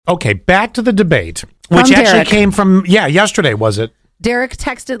Okay, back to the debate, which From actually Derek. came from, yesterday, was it? Derek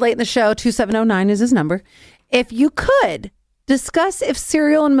texted late in the show, 2709 is his number. If you could discuss if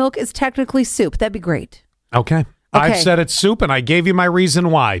cereal and milk is technically soup, that'd be great. Okay. I've said it's soup, and I gave you my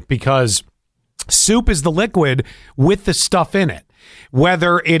reason why. Because soup is the liquid with the stuff in it,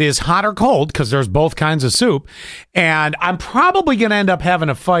 whether it is hot or cold, because there's both kinds of soup. And I'm probably going to end up having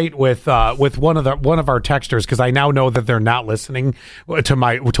a fight with one of our texters, because I now know that they're not listening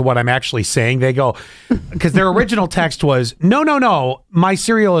to what I'm actually saying. They go, because their original text was, no, my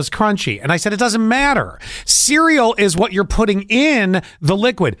cereal is crunchy. And I said, it doesn't matter. Cereal is what you're putting in the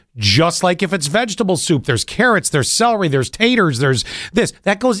liquid. Just like if it's vegetable soup, there's carrots, there's celery, there's taters, there's this.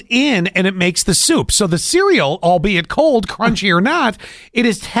 That goes in and it makes the soup. So the cereal, albeit cold, crunchy or not, it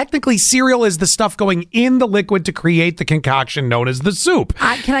is technically cereal is the stuff going in the liquid to create the concoction known as the soup.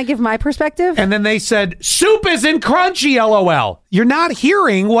 Can I give my perspective? And then they said, soup isn't crunchy, LOL. You're not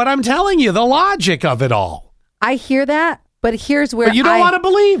hearing what I'm telling you, the logic of it all. I hear that, but here's where But you don't want to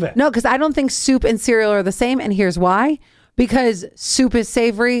believe it. No, because I don't think soup and cereal are the same, and here's why. Because soup is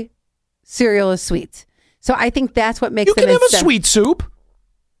savory, cereal is sweet. So I think that's what makes You them can have a sweet soup.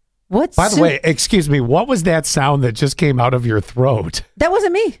 What? By the way, excuse me, what was that sound that just came out of your throat? That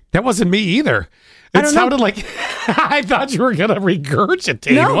wasn't me. That wasn't me either. It sounded like I thought you were going to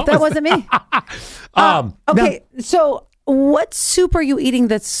regurgitate. No, that wasn't me. Okay, so what soup are you eating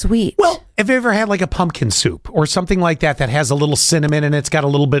that's sweet? Well, have you ever had like a pumpkin soup or something like that has a little cinnamon and it's got a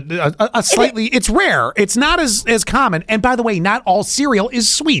little bit, slightly, it's rare. It's not as common. And by the way, not all cereal is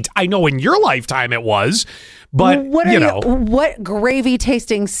sweet. I know in your lifetime it was. But, what gravy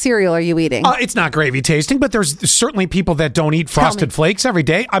tasting cereal are you eating? It's not gravy tasting, but there's certainly people that don't eat Frosted Flakes every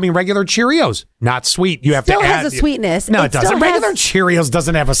day. I mean, regular Cheerios, not sweet. You have still to add. Has a sweetness. No, it doesn't. Regular Cheerios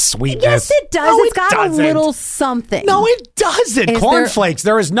doesn't have a sweetness. Yes, it does. No, it's got doesn't. a little something. No, it doesn't. Cornflakes.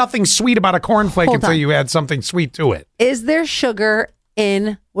 There is nothing sweet about a cornflake until you add something sweet to it. Is there sugar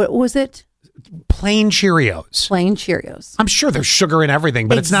in, what was it? Plain Cheerios. Plain Cheerios. I'm sure there's sugar in everything,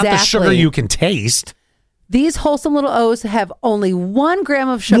 but it's not the sugar you can taste. These wholesome little O's have only 1 gram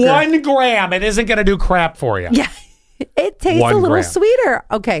of sugar. 1 gram. It isn't going to do crap for you. Yeah. It tastes a little sweeter.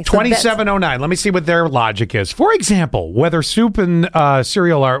 Okay. So 2709. Let me see what their logic is. For example, whether soup and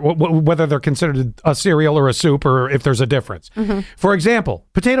cereal are, whether they're considered a cereal or a soup, or if there's a difference. Mm-hmm. For example,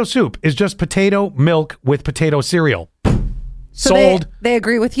 potato soup is just potato milk with potato cereal. So sold. They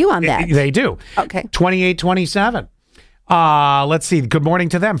agree with you on that. They do. Okay. 2827. Let's see. Good morning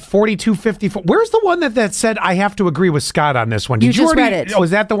to them. 4254. Where's the one that said I have to agree with Scott on this one? Did you just read it. Oh,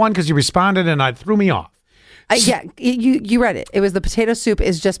 is that the one? Because you responded and it threw me off. Yeah, you read it. It was the potato soup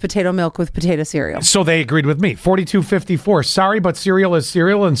is just potato milk with potato cereal. So they agreed with me. 4254. Sorry, but cereal is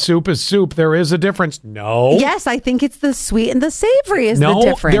cereal and soup is soup. There is a difference. No. Yes, I think it's the sweet and the savory is the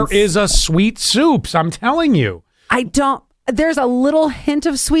difference. No, there is a sweet soup. I'm telling you. There's a little hint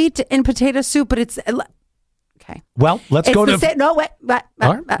of sweet in potato soup, but it's... Okay. Well, let's go to...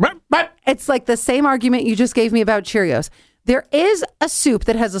 It's like the same argument you just gave me about Cheerios. There is a soup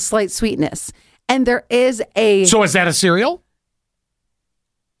that has a slight sweetness, and there is a... So is that a cereal?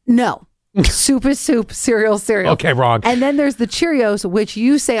 No. Soup is soup, cereal. Okay, wrong. And then there's the Cheerios, which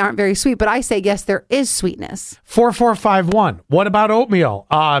you say aren't very sweet, but I say, yes, there is sweetness. 4451. What about oatmeal?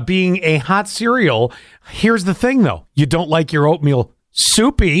 Being a hot cereal, here's the thing, though. You don't like your oatmeal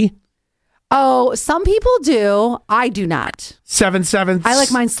soupy. Oh, some people do. I do not. 77. I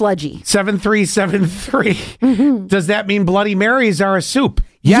like mine sludgy. 7373. Mm-hmm. Does that mean Bloody Marys are a soup?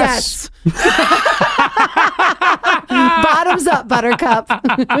 Yes. Bottoms up, Buttercup.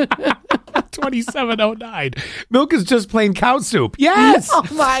 2709. Milk is just plain cow soup. Yes. Oh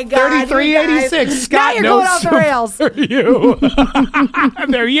my God. 3386. Scott, now you're going off the rails. For you.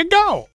 There you go.